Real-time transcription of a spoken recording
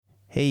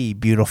Hey,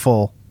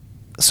 beautiful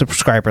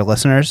subscriber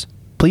listeners.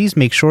 Please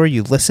make sure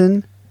you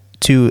listen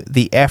to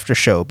the after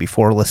show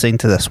before listening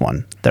to this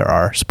one. There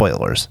are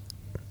spoilers.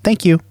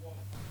 Thank you.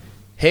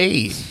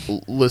 Hey,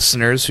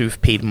 listeners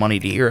who've paid money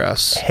to hear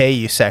us. Hey,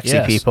 you sexy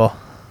people.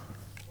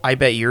 I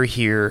bet you're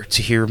here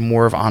to hear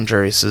more of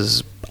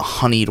Andres'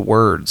 honeyed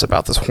words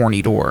about this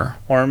horny door.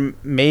 Or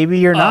maybe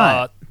you're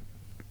not.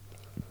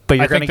 But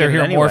you're I think they're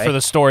here more for the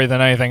story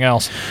than anything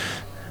else.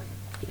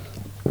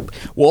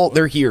 Well,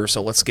 they're here,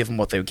 so let's give them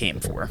what they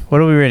came for.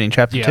 What are we reading?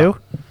 Chapter 2?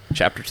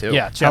 Chapter 2.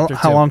 Yeah, chapter 2.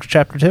 How long's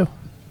chapter 2?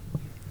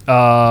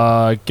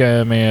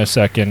 Give me a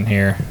second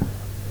here.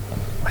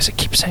 Why does it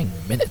keep saying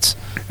minutes?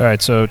 All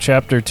right, so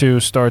chapter 2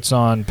 starts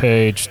on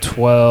page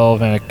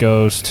 12 and it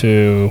goes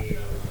to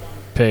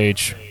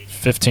page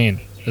 15.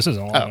 This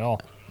isn't long at all.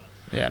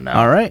 Yeah, no.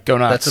 All right. Go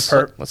nuts.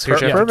 Let's hear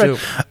chapter 2.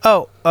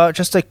 Oh,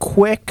 just a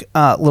quick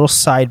little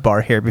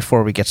sidebar here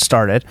before we get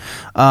started.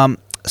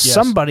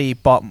 Somebody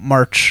bought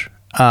merch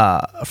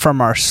from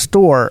our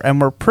store,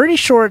 and we're pretty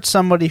sure it's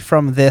somebody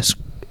from this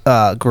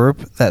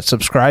group that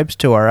subscribes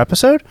to our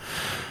episode.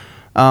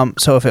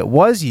 So if it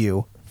was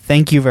you,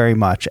 thank you very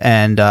much.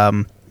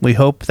 And we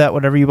hope that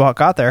whatever you bought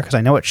got there, because I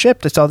know it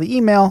shipped. I saw the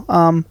email.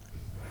 And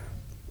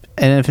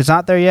if it's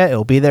not there yet,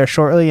 it'll be there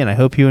shortly, and I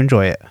hope you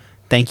enjoy it.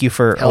 Thank you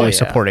for always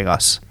supporting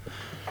us.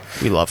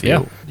 We love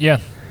you. Yeah.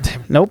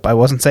 Nope, I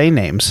wasn't saying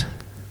names.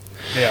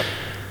 Yeah.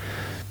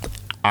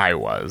 I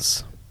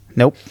was.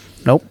 Nope.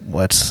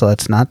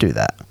 Let's not do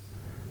that.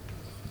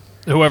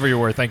 Whoever you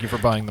were, thank you for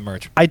buying the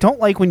merch. I don't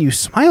like when you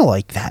smile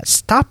like that.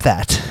 Stop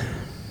that.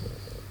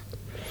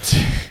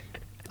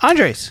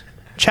 Andres,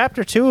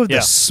 chapter 2 of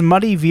the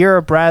smutty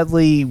Vera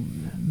Bradley,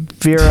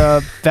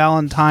 Vera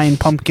Valentine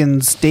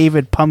Pumpkins,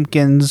 David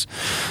Pumpkins.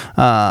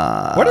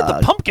 Where did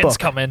the pumpkins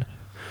come in?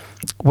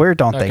 Where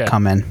don't they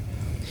come in?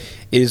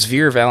 It is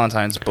Vera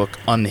Valentine's book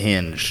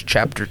Unhinged,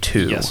 chapter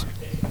 2. Yes.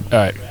 All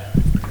right.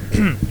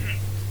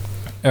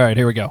 All right,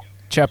 here we go.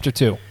 Chapter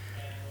 2.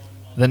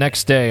 The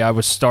next day, I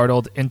was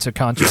startled into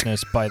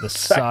consciousness by the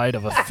side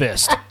of a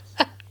fist.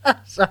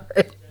 Sorry.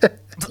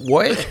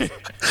 What?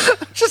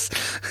 This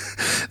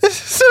is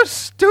so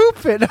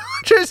stupid.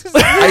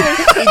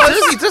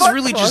 It does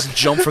really just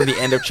jump from the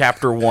end of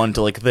chapter 1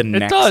 to like the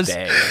next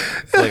day.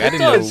 Like I didn't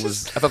know it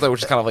was. I thought that was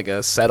just kind of like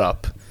a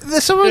setup.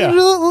 It's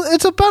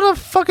about a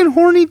fucking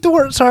horny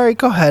door. Sorry,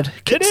 go ahead.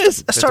 It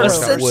is. Start a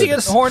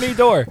sentient horny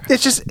door.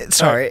 It's just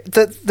sorry.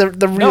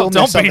 The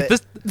realness of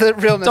it. The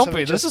realness don't of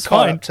be. it This just is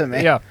fine to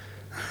me. Yeah.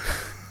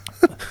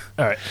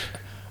 All right.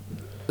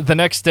 The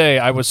next day,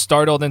 I was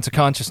startled into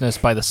consciousness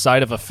by the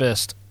sight of a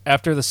fist.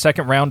 After the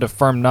second round of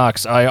firm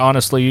knocks, I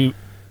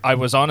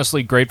was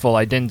honestly grateful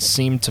I didn't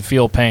seem to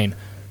feel pain.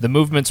 The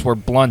movements were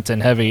blunt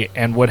and heavy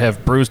and would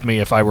have bruised me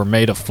if I were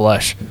made of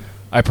flesh.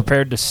 I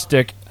prepared to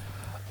stick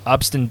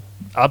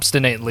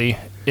obstinately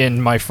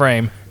in my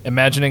frame,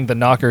 imagining the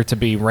knocker to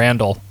be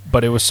Randall,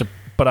 but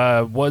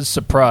I was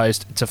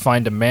surprised to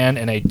find a man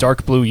in a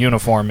dark blue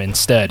uniform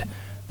instead.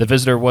 The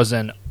visitor was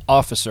an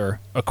officer,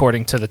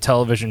 according to the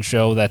television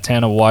show that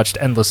Tana watched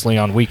endlessly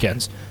on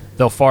weekends,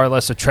 though far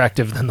less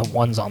attractive than the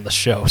ones on the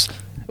shows.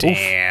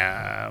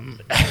 Damn.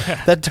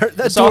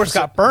 That door's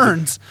got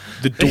burns.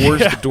 The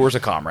door's a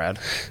comrade.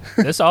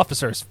 This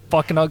officer is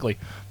fucking ugly.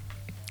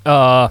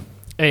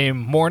 A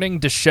morning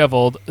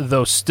disheveled,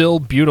 though still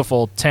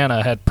beautiful,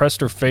 Tana had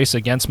pressed her face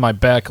against my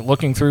back,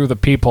 looking through the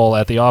peephole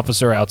at the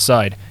officer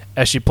outside.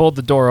 As she pulled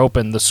the door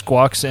open, the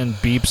squawks and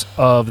beeps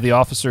of the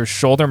officer's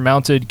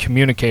shoulder-mounted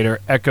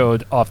communicator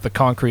echoed off the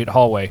concrete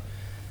hallway.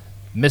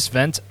 Miss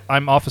Vent,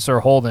 I'm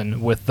Officer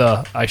Holden with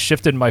the... I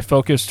shifted my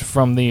focus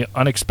from the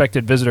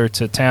unexpected visitor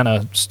to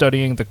Tana,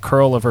 studying the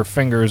curl of her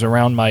fingers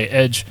around my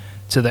edge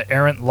to the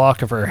errant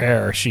lock of her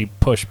hair she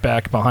pushed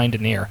back behind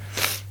an ear.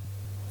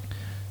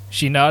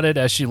 She nodded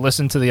as she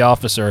listened to the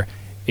officer,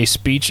 a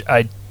speech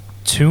I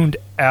tuned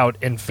out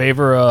in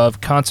favor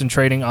of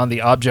concentrating on the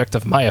object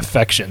of my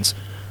affections.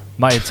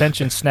 My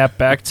attention snapped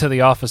back to the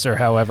officer,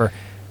 however,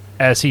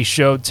 as he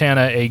showed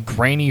Tana a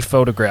grainy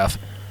photograph.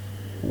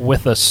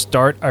 With a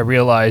start, I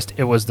realized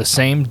it was the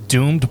same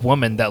doomed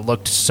woman that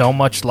looked so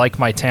much like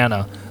my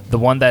Tana, the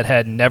one that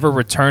had never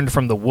returned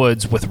from the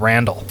woods with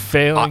Randall.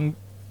 Failing...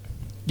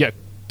 Yeah,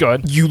 go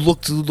ahead. You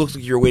looked like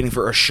you're waiting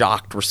for a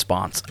shocked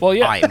response. Well,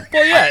 yeah.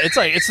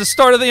 It's the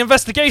start of the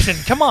investigation.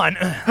 Come on.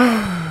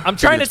 I'm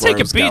trying to take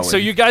a beat so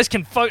you guys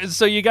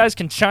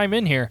can chime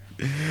in here.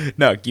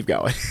 No, keep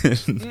going.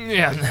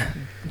 Yeah.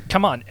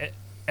 Come on.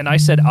 And I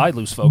said I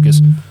lose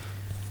focus.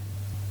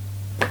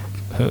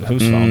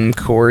 Whose phone?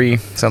 Corey.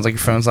 Sounds like your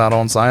phone's not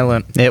on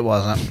silent. It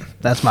wasn't.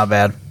 That's my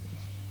bad.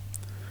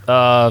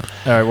 All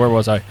right, where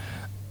was I?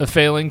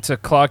 Failing to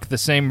clock the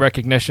same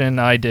recognition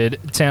I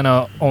did,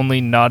 Tana only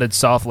nodded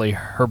softly,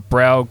 her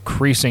brow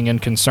creasing in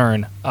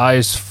concern,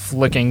 eyes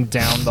flicking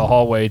down the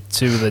hallway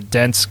to the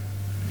dense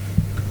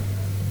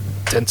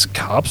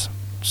cops?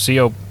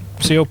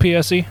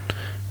 C-O-P-S-E?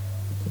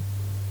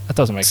 That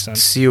doesn't make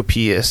sense.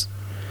 C-O-P-S.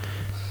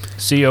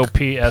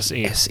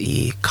 C-O-P-S-E.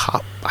 S-E.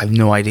 Cop. I have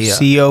no idea.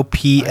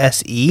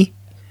 C-O-P-S-E?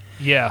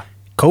 Yeah.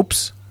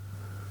 Copes?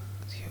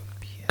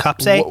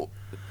 Cupsay?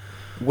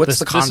 What's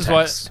the This is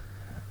context?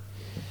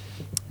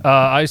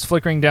 Eyes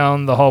flickering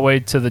down the hallway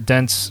to the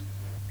dense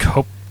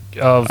cope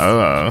of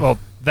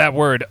that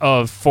word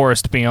of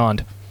forest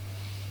beyond.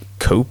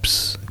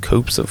 Copes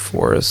of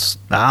forest.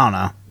 I don't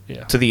know.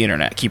 Yeah. To the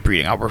internet. Keep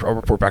reading. I'll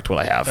report back to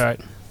what I have. All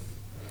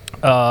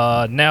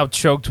right. Now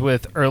choked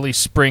with early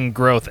spring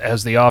growth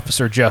as the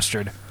officer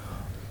gestured.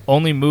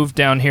 Only moved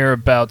down here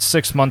about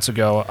 6 months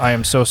ago. I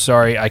am so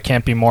sorry. I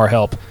can't be more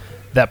help.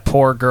 That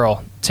poor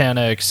girl.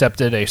 Tana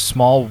accepted a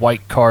small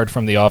white card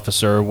from the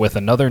officer with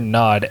another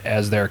nod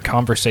as their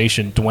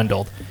conversation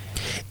dwindled.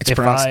 It's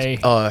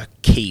pronounced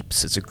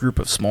capes. It's a group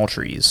of small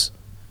trees.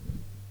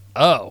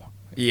 Oh.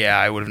 Yeah,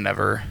 I would have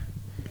never...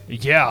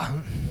 Yeah.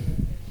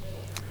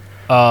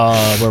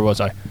 Where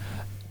was I?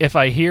 If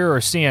I hear or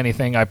see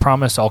anything, I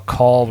promise I'll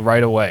call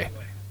right away.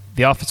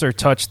 The officer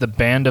touched the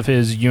band of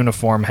his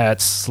uniform hat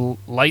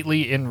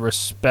slightly in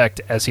respect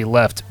as he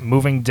left,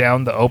 moving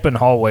down the open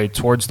hallway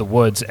towards the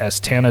woods as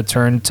Tana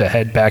turned to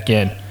head back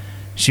in.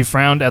 She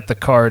frowned at the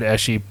card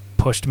as she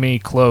pushed me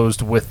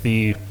closed with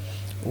the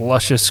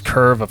luscious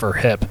curve of her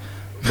hip,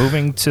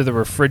 moving to the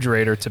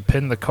refrigerator to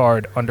pin the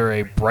card under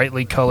a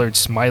brightly colored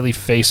smiley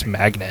face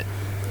magnet.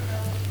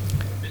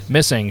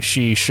 Missing,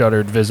 she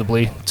shuddered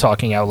visibly,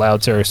 talking out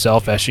loud to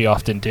herself as she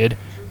often did.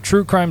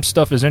 True crime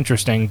stuff is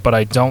interesting, but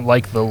I don't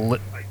like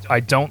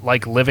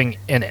living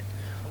in it.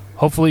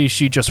 Hopefully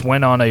she just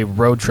went on a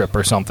road trip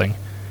or something.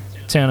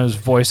 Tana's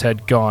voice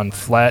had gone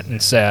flat and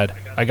sad.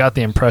 I got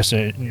the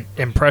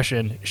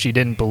impression she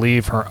didn't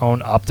believe her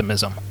own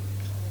optimism.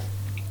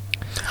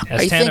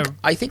 I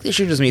think they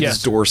should have just made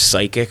this door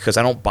psychic, because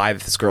I don't buy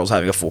that this girl's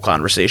having a full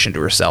conversation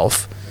to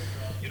herself.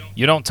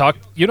 You don't talk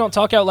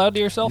out loud to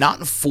yourself? Not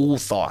in full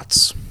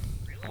thoughts.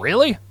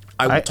 Really?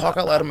 I will talk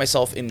out loud to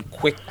myself in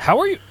quick...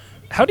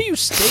 How do you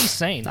stay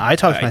sane? I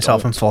talk to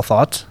myself in full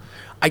thoughts.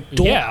 I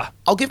don't... Yeah.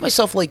 I'll give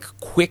myself, like,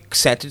 quick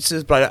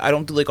sentences, but I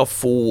don't do, like, a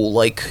full,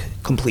 like,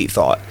 complete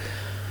thought.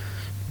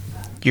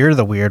 You're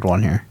the weird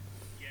one here.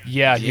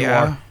 Yeah, you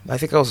are. I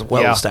think I was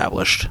well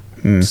established.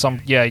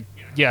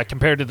 Yeah,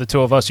 compared to the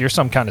two of us, you're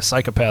some kind of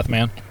psychopath,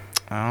 man.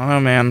 I don't know,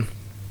 man.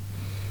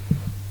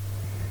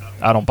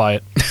 I don't buy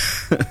it.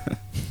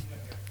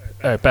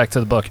 All right, back to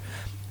the book.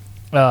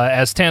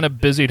 As Tana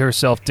busied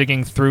herself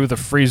digging through the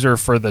freezer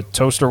for the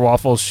toaster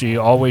waffles she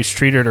always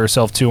treated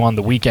herself to on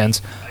the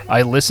weekends,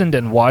 I listened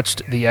and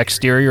watched the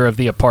exterior of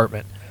the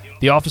apartment.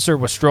 The officer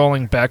was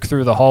strolling back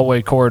through the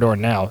hallway corridor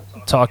now,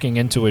 talking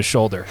into his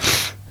shoulder.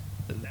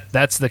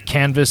 That's the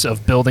canvas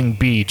of Building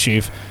B,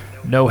 Chief.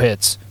 No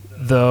hits.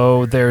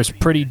 Though there's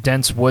pretty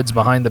dense woods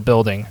behind the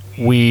building.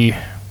 We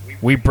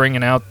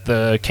bringing out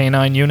the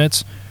canine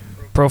units?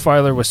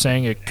 Profiler was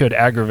saying it could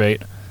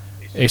aggravate.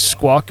 A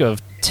squawk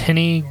of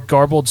tinny,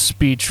 garbled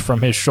speech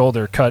from his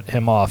shoulder cut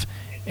him off,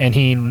 and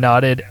he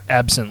nodded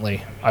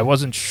absently. I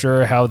wasn't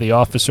sure how the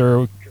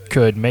officer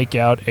could make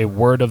out a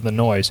word of the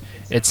noise.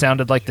 It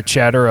sounded like the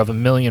chatter of a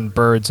million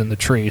birds in the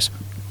trees.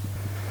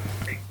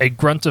 A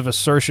grunt of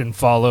assertion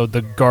followed,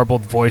 the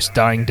garbled voice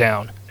dying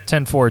down.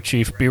 10-4,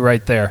 Chief. Be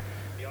right there.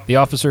 The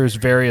officer's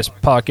various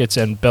pockets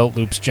and belt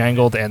loops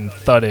jangled and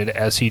thudded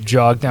as he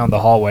jogged down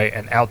the hallway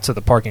and out to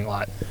the parking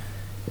lot.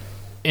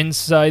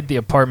 Inside the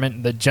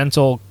apartment, the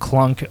gentle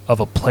clunk of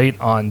a plate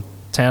on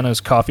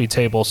Tana's coffee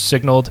table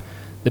signaled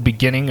the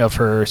beginning of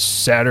her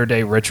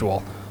Saturday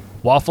ritual.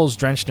 Waffles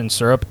drenched in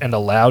syrup and a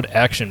loud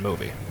action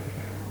movie.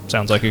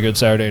 Sounds like a good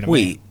Saturday to me.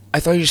 Wait, I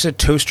thought you said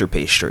toaster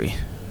pastry.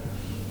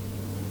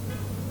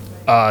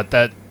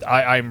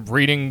 I'm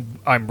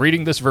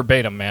reading this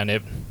verbatim,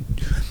 man.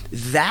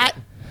 That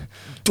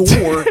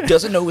door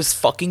doesn't know his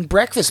fucking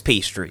breakfast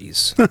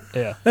pastries.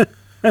 Yeah.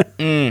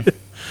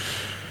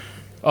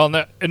 Oh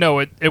no!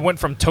 It went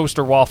from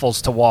toaster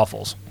waffles to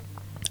waffles.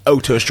 Oh,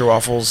 toaster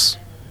waffles.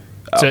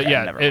 So Okay,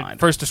 yeah, never it mind.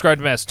 first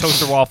described them as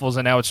toaster waffles,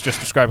 and now it's just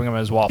describing them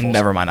as waffles.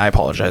 Never mind. I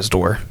apologize,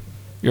 door.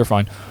 You're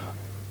fine.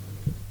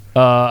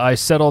 I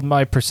settled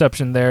my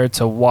perception there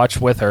to watch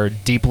with her,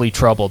 deeply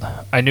troubled.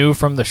 I knew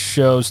from the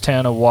shows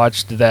Tana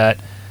watched that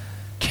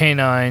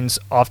canines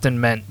often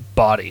meant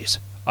bodies.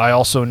 I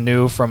also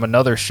knew from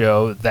another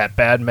show that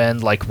bad men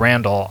like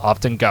Randall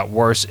often got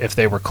worse if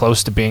they were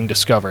close to being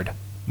discovered.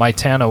 My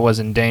Tana was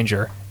in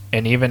danger,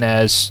 and even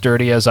as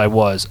sturdy as I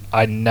was,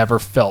 I never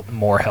felt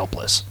more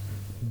helpless.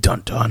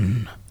 Dun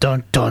dun.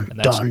 Dun, dun, And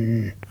that's-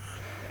 dun.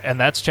 And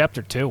that's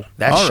chapter 2.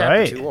 That's All chapter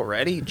right. 2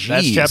 already?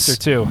 Jeez. That's chapter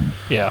 2.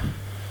 Yeah.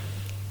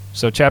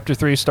 So chapter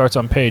 3 starts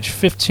on page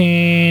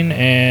 15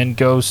 and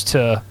goes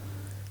to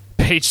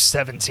page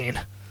 17.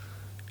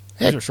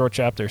 These are short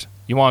chapters.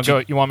 You want to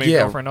go? You want me to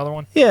Yeah. go for another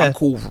one? Yeah. I'm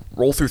cool.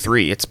 Roll through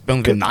 3. It's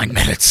only been 9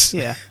 minutes.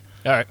 Yeah.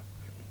 All right.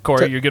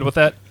 Corey, you good with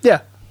that?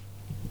 Yeah.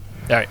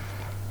 All right.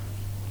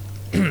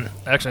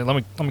 Actually, let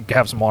me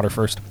have some water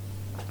first.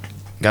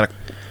 Gotta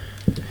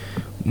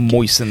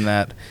moisten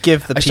that.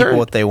 Give the I people started-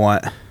 what they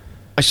want.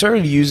 I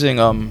started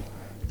using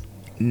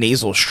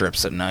nasal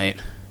strips at night.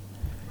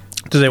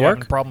 Do they You having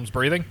work? problems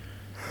breathing?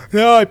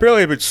 No, I barely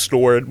have been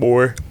snoring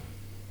more.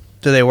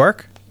 Do they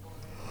work?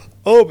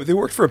 Oh, but they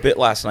worked for a bit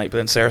last night, but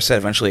then Sarah said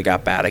eventually it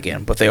got bad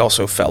again. But they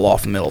also fell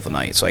off in the middle of the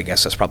night, so I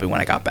guess that's probably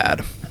when it got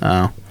bad.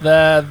 Oh.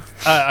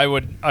 I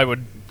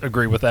would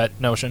agree with that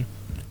notion.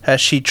 Has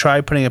she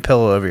tried putting a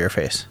pillow over your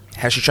face?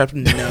 Has she tried?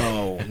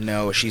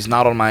 No, she's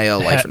not on my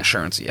life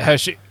insurance yet.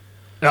 Has she?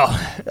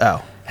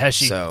 Oh. Has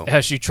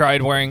she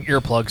tried wearing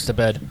earplugs to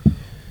bed?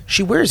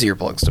 She wears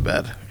earplugs to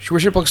bed. She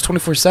wears earplugs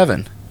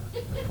 24/7.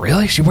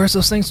 Really? She wears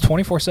those things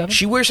 24/7?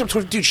 She wears them.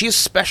 Dude, she has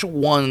special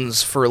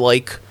ones for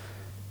like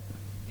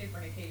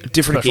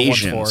different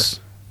occasions.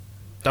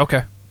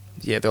 Okay.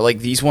 Yeah, they're like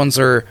these ones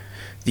are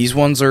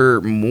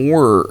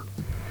more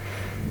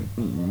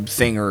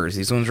thingers.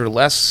 These ones are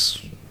less.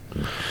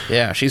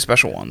 Yeah, she's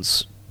special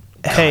ones.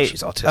 God, Hey,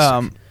 she's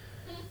autistic.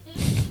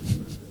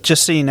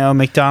 Just so you know,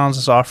 McDonald's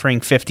is offering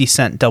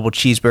 50-cent double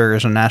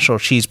cheeseburgers on National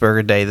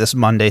Cheeseburger Day this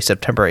Monday,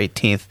 September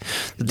 18th.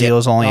 The deal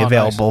is only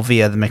available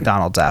via the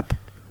McDonald's app.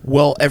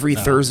 Well, every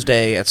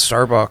Thursday at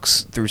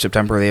Starbucks through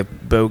September, they have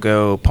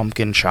BOGO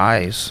pumpkin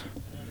chies.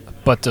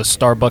 But does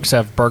Starbucks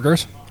have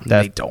burgers?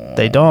 They don't.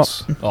 They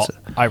don't. Well,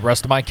 I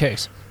rest my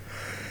case.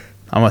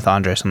 I'm with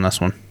Andres on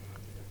this one.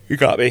 You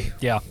got me.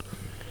 Yeah.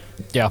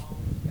 You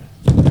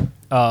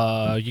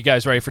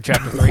guys ready for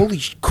chapter 3?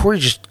 Holy Corey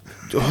just...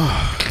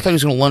 I thought he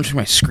was going to lunge through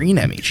my screen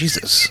at me.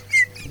 Jesus.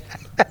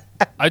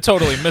 I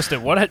totally missed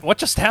it. What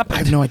just I happened?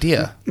 have no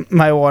idea.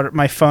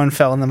 My phone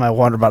fell, and then my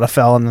water bottle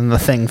fell, and then the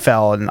thing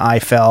fell, and I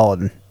fell,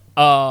 and...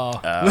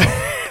 Oh,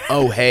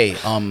 hey,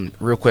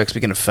 real quick,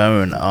 speaking of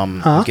phone,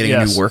 I'm getting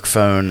a new work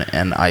phone,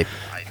 and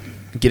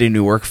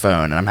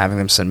I'm having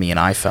them send me an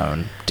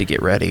iPhone to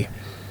get ready.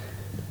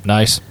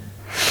 Nice.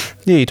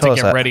 Yeah, you told us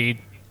To that.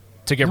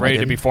 get ready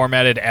to be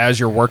formatted as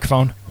your work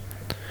phone?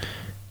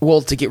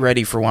 Well, to get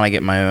ready for when I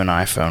get my own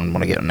iPhone,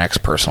 when I get a next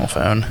personal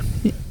phone.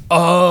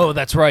 Oh,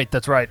 that's right.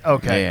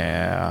 Okay.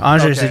 Yeah.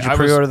 Andres, Okay, did you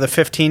pre-order the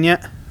 15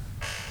 yet?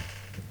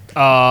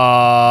 No,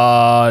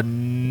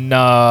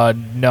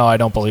 I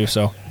don't believe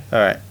so. All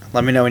right.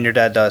 Let me know when your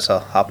dad does. I'll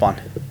hop on.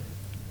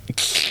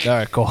 All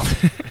right, cool.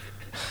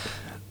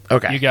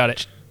 Okay. You got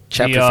it.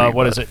 Chapter 3.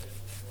 What is it?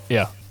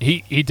 Yeah.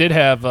 He did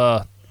have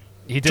George,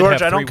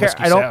 have I don't three care.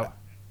 whiskey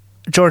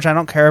George, I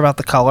don't care about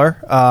the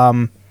color.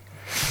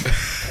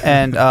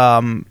 And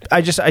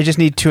I just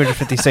need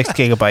 256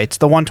 gigabytes.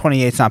 The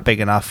 128's not big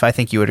enough. I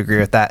think you would agree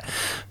with that.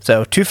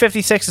 So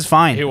 256 is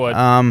fine. He would.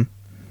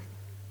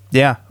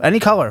 Yeah, any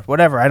color,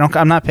 whatever.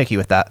 I'm not picky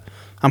with that.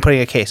 I'm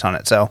putting a case on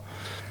it. So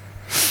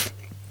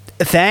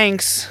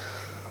thanks.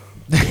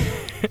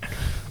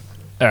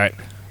 All right.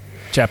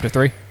 Chapter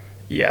 3.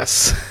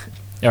 Yes.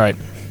 All right.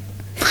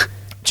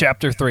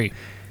 Chapter 3.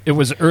 It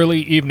was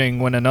early evening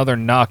when another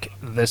knock,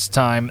 this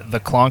time the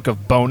clonk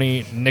of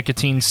bony,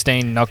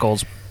 nicotine-stained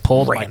knuckles,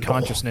 pulled my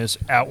consciousness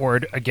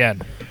outward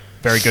again.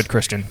 Very good,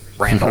 Christian.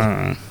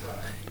 Randall.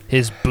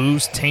 His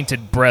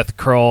booze-tainted breath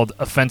curled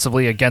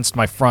offensively against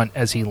my front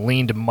as he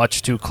leaned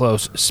much too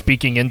close,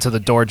 speaking into the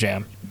door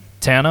jamb.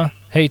 Tana?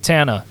 Hey,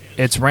 Tana.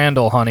 It's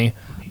Randall, honey.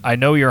 I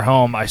know you're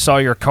home. I saw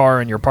your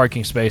car in your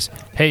parking space.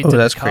 Hey, did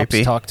the cops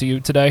creepy. talk to you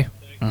today?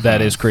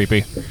 That is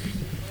creepy.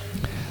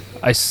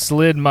 I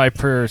slid my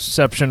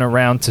perception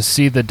around to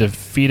see the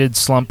defeated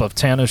slump of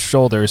Tana's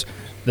shoulders,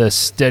 the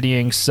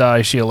steadying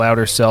sigh she allowed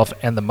herself,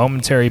 and the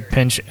momentary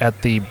pinch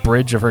at the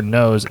bridge of her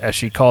nose as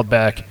she called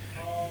back,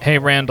 "Hey,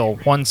 Randall,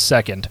 1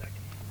 second."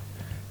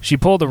 She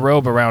pulled a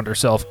robe around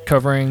herself,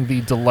 covering the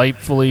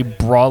delightfully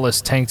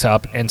braless tank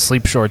top and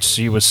sleep shorts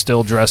she was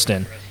still dressed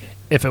in.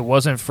 If it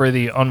wasn't for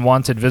the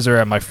unwanted visitor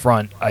at my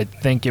front, I'd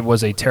think it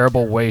was a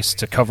terrible waste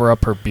to cover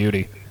up her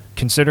beauty.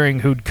 Considering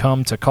who'd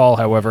come to call,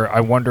 however, I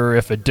wonder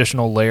if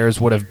additional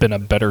layers would have been a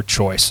better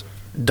choice.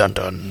 Dun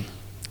dun.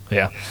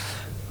 Yeah.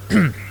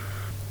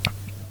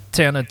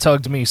 Tana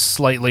tugged me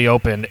slightly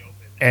open,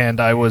 and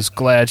I was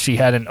glad she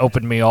hadn't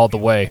opened me all the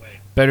way.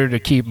 Better to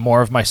keep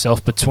more of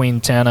myself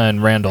between Tana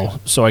and Randall,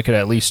 so I could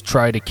at least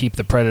try to keep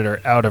the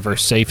predator out of her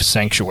safe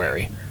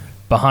sanctuary.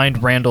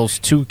 Behind Randall's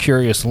too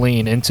curious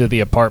lean into the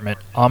apartment,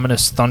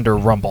 ominous thunder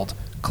rumbled,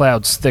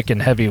 clouds thick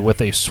and heavy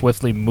with a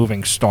swiftly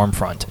moving storm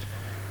front.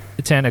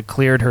 Tana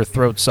cleared her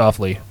throat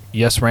softly.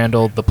 "Yes,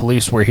 Randall, the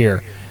police were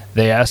here.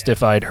 They asked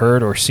if I'd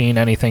heard or seen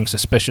anything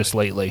suspicious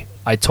lately.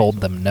 I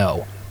told them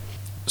no."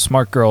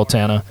 Smart girl,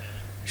 Tana.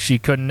 She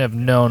couldn't have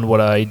known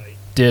what I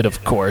did,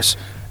 of course,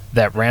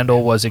 that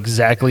Randall was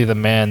exactly the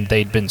man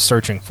they'd been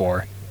searching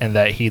for, and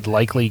that he'd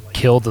likely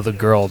killed the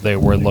girl they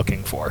were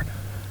looking for.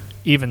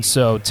 Even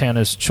so,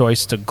 Tana's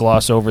choice to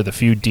gloss over the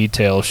few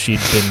details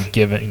she'd been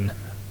given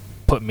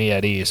put me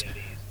at ease.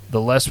 The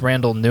less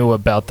Randall knew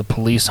about the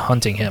police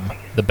hunting him,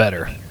 the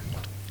better.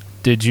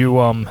 "Did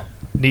you,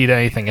 need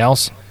anything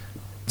else?"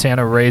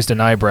 Tana raised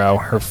an eyebrow,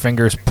 her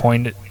fingers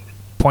pointedly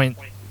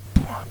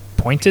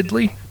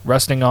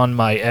resting on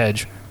my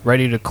edge,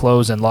 ready to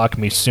close and lock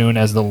me soon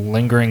as the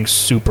lingering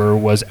super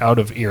was out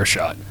of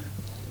earshot.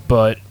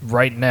 But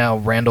right now,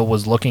 Randall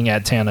was looking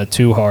at Tana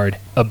too hard,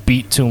 a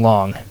beat too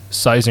long,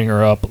 sizing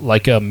her up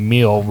like a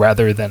meal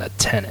rather than a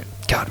tenant.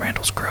 God,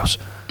 Randall's gross.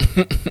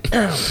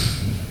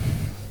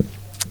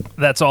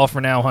 That's all for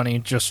now, honey.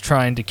 Just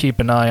trying to keep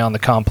an eye on the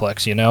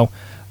complex, you know?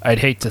 I'd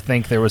hate to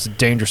think there was a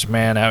dangerous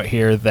man out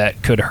here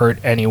that could hurt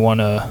anyone.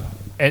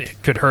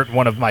 It could hurt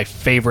one of my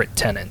favorite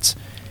tenants.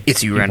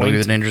 It's you, Randall. You're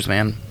the dangerous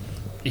man.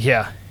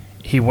 Yeah,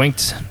 he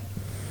winked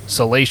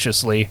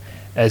salaciously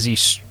as he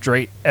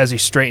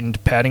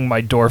straightened, patting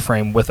my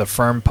doorframe with a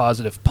firm,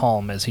 positive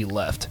palm as he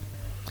left.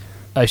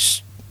 I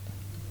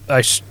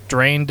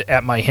strained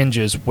at my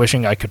hinges,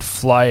 wishing I could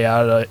fly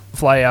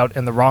out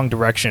in the wrong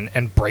direction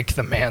and break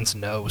the man's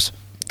nose.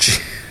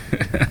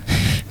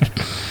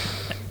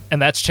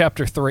 And that's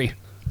chapter 3.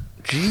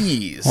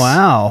 Jeez.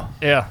 Wow.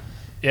 Yeah,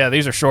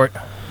 these are short.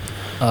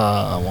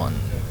 1,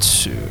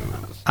 2.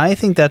 I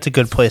think that's a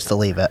good place to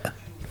leave it.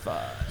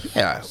 5.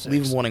 Yeah, 6.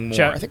 leave wanting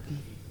more. I think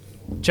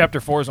chapter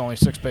 4 is only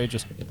 6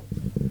 pages.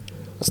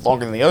 that's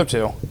longer than the other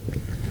two.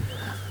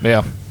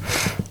 Yeah.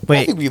 I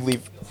Wait. think we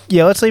leave.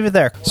 Yeah, let's leave it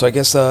there. So I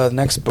guess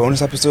next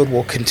bonus episode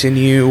we'll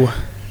continue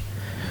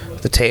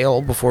the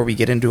tale before we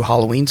get into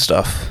Halloween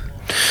stuff.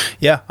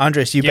 Yeah,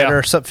 Andres, you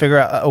better figure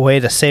out a way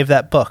to save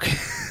that book.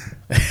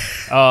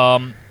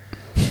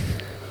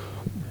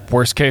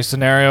 Worst case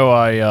scenario,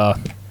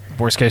 I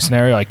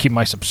keep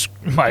my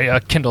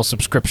Kindle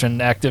subscription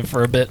active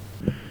for a bit.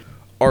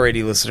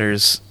 Alrighty,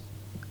 listeners.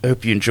 I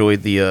hope you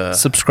enjoyed the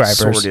Subscribers.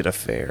 sordid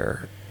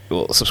affair.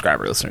 Well,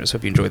 subscriber listeners,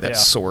 hope you enjoyed that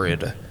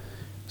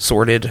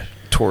sordid,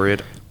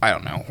 torrid. I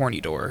don't know,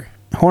 horny door.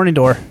 Horny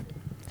door.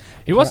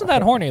 He wasn't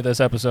that horny this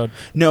episode.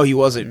 No, he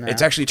wasn't. Nah.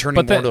 It's actually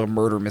turning But more into a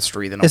murder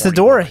mystery than a Is the horny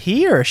door a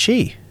he or a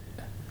she?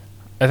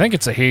 I think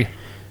it's a he.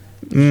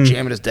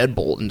 Jamming his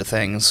deadbolt into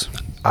things.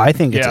 I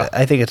think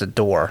it's a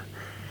door.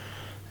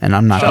 And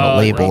I'm not going to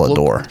label a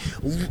door.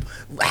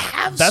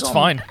 That's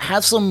fine.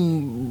 Have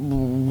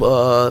some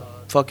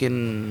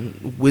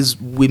fucking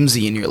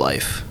whimsy in your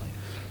life.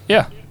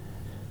 Yeah.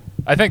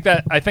 I think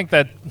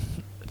that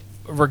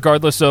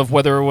regardless of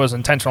whether it was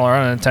intentional or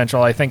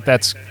unintentional, I think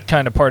that's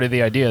kind of part of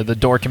the idea. The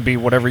door can be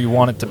whatever you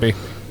want it to be.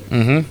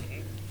 Mm-hmm.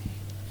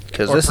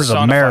 Because this is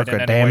America,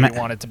 in any damn way it. you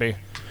want it to be.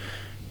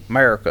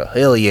 America,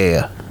 hell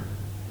yeah.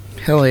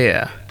 Hell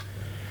yeah.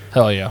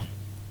 Hell yeah.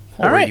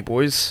 Alrighty, right.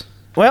 boys.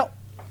 Well,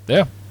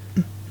 Yeah.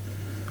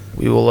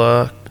 We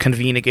will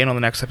convene again on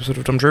the next episode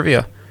of Dumb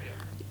Trivia.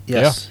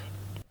 yes.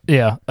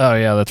 Yeah. Oh,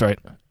 yeah, that's right.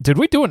 Did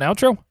we do an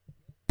outro?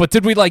 But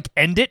did we,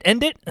 end it?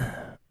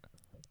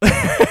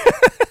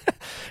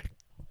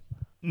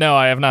 No,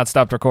 I have not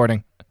stopped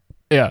recording.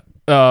 Yeah.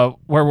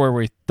 Where were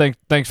we?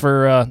 Thanks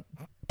for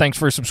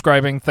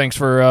subscribing. Thanks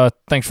for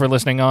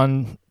listening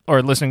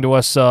to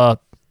us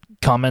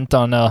comment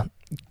on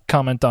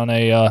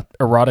a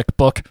erotic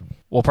book.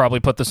 We'll probably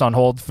put this on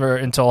hold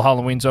until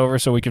Halloween's over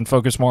so we can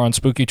focus more on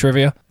spooky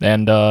trivia.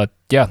 And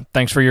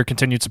thanks for your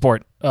continued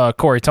support.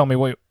 Corey, tell me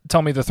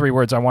the 3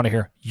 words I want to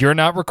hear. You're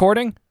not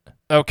recording?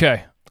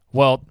 Okay.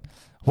 Well,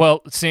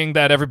 seeing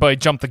that everybody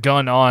jumped the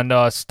gun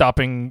on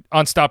stopping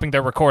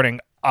their recording,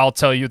 I'll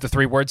tell you the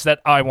 3 words that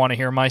I want to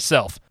hear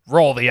myself.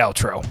 Roll the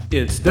outro.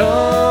 It's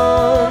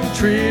Dumb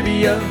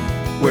Trivia,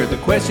 where the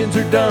questions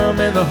are dumb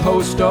and the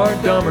hosts are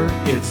dumber.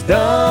 It's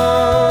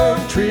Dumb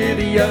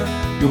Trivia.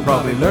 You'll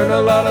probably learn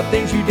a lot of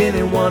things you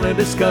didn't want to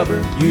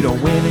discover. You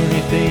don't win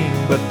anything,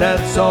 but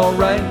that's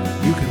alright.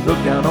 You can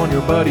look down on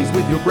your buddies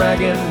with your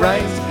bragging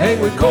rights. Hang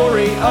with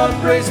Corey,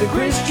 Andres, and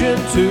Christian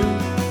too.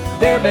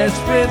 They're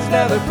best friends,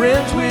 now they're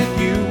friends with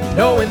you.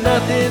 Knowing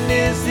nothing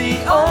is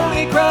the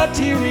only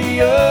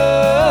criteria.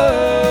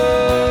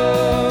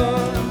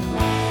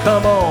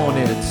 Come on,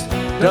 it's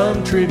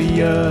Dumb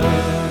Trivia.